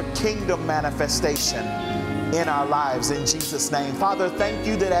 Thank you for kingdom manifestation in our lives, in Jesus' name. Father, thank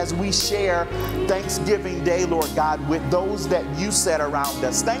you that as we share Thanksgiving Day, Lord God, with those that you set around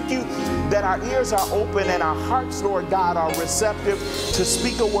us, thank you that our ears are open and our hearts, Lord God, are receptive to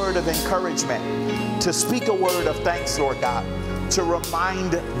speak a word of encouragement, to speak a word of thanks, Lord God, to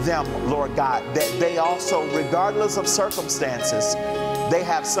remind them, Lord God, that they also, regardless of circumstances, they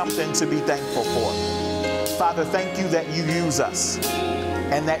have something to be thankful for. Father, thank you that you use us.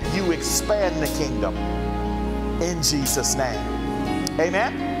 and that you expand the kingdom in Jesus' name.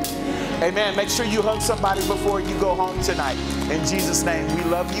 Amen. Amen. Make sure you hug somebody before you go home tonight. In Jesus' name, we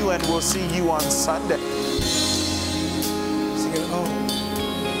love you and we'll see you on Sunday. Sing it home.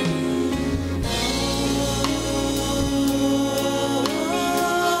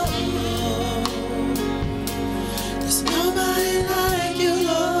 There's nobody like you,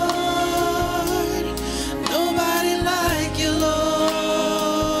 Lord. Nobody like you, Lord.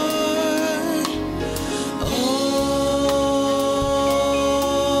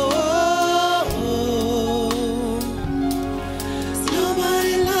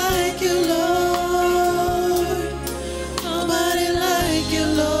 Nobody like you, Lord. Nobody like you,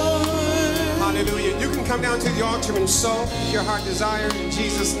 Lord. Hallelujah. You can come down to the altar and sow your heart desire in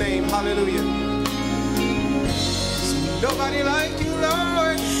Jesus' name. Hallelujah. Nobody like you,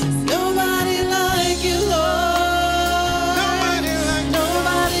 Lord. Nobody like you, Lord.